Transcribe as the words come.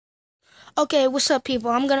Okay, what's up, people?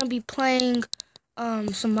 I'm gonna be playing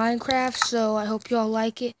some Minecraft, so I hope y'all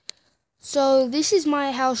like it. So this is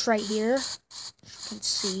my house right here. As you can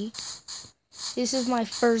see, this is my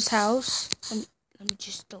first house. Let me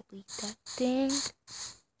just delete that thing.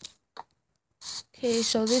 Okay,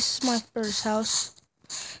 so this is my first house.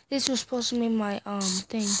 This was supposed to be my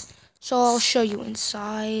thing. So I'll show you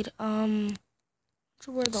inside.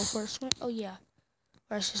 Where the horse went? Oh yeah,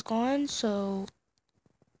 horse is gone. So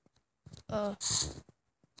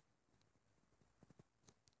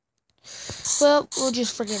well, we'll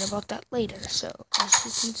just forget about that later. So as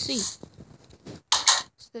you can see.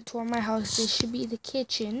 The tour of my house. This should be the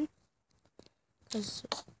kitchen. Cause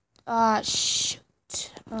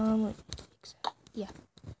shoot. Yeah,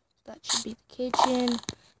 that should be the kitchen.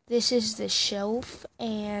 This is the shelf,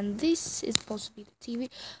 and this is supposed to be the TV.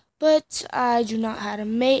 But I do not know how to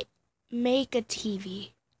make a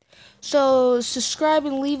TV. So subscribe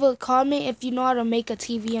and leave a comment if you know how to make a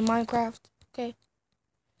TV in Minecraft. Okay.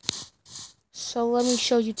 So let me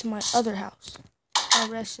show you to my other house. The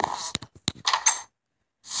rest of this stuff.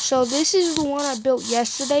 So this is the one I built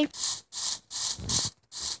yesterday.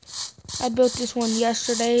 I built this one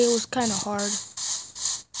yesterday. It was kind of hard.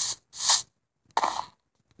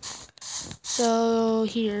 So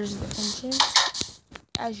here's the entrance.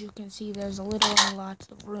 As you can see, there's a little and lots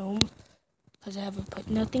of room because I haven't put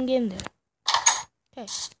nothing in there. Okay.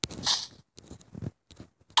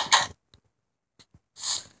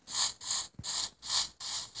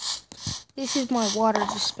 This is my water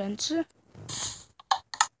dispenser.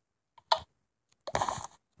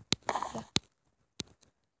 Yeah.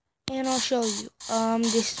 And I'll show you.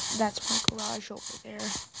 That's my garage over there.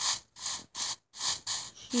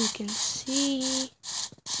 You can see.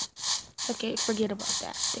 Okay, forget about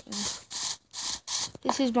that thing.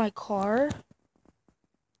 This is my car.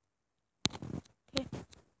 Okay.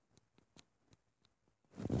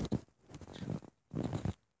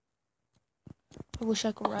 I wish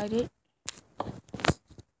I could ride it.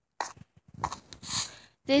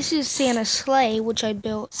 This is Santa's sleigh, which I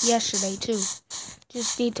built yesterday too.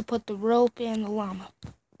 Just need to put the rope and the llama.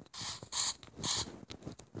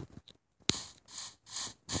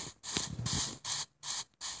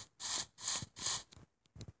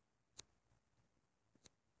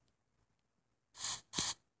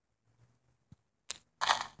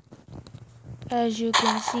 As you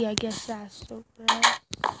can see, I guess that's the rest.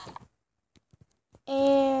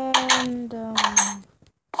 And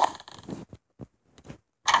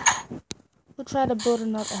we'll try to build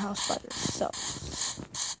another house by yourself.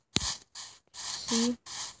 See?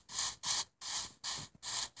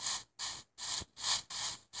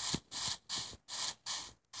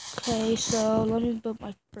 Okay, so let me build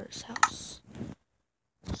my first house.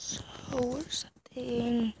 So where's that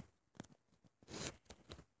thing?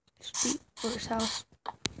 Sweet first house.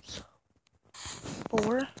 So,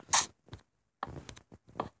 4.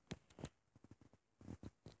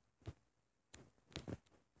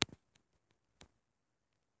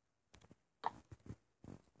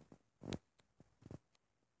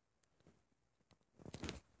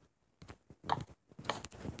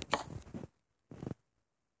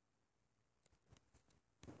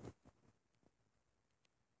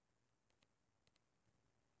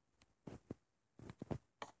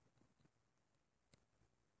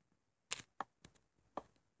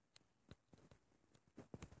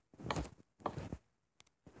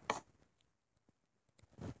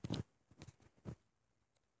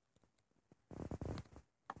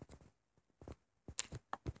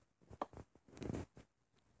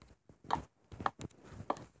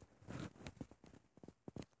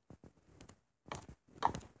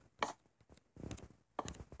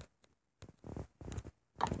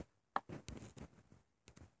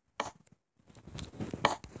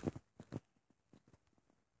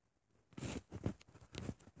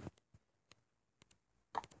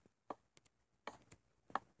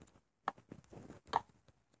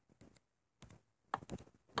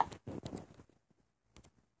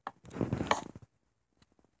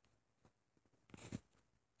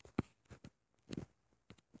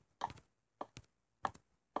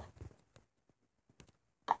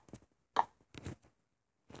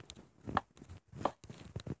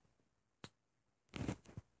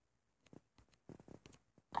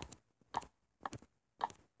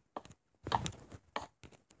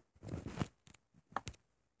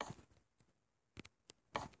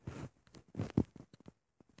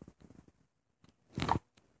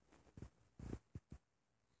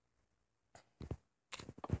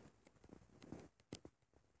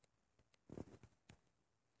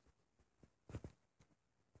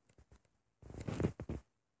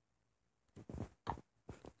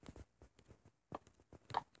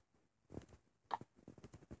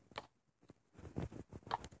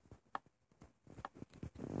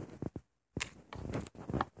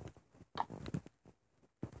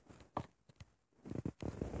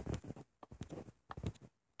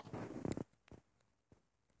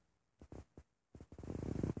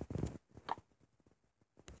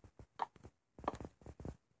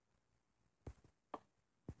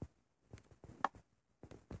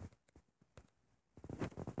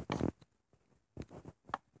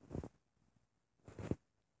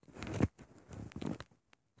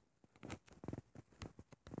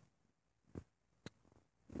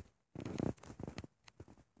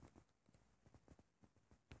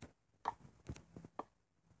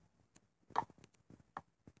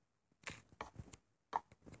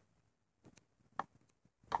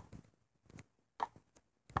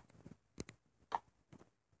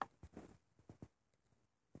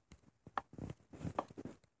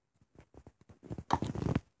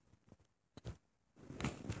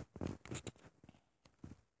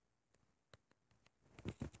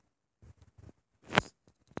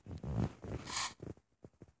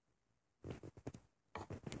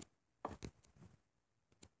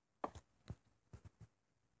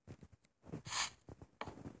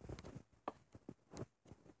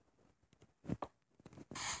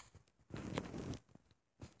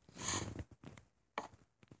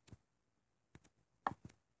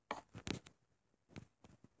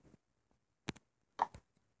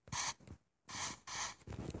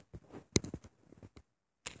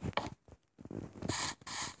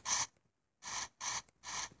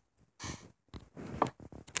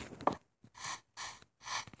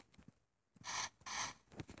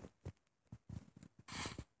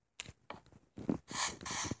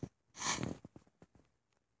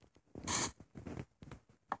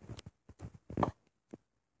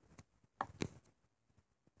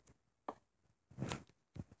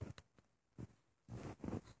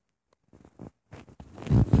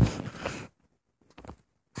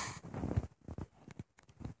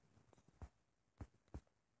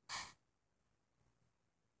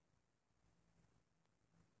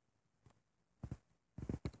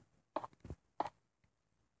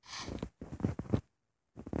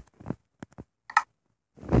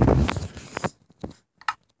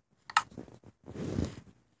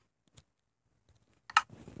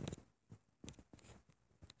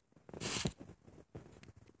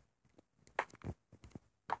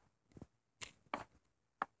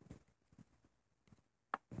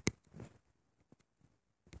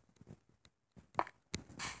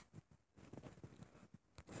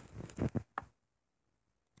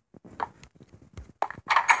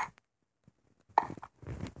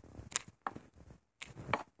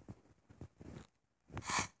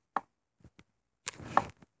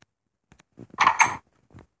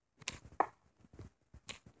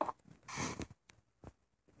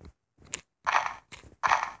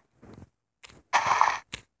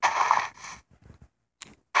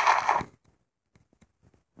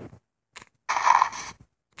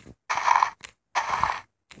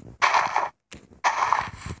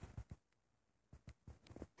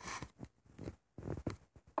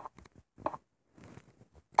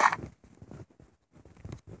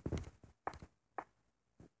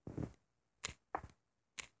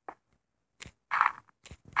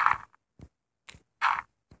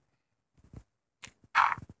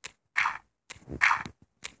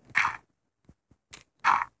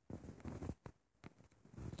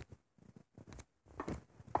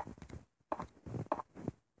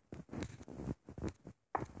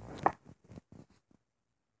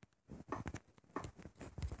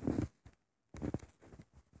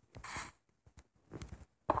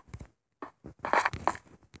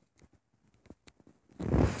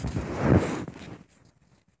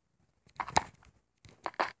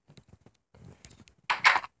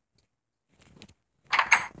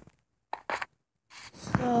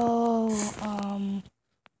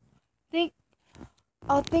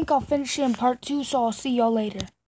 think I'll finish it in part 2, so I'll see y'all later.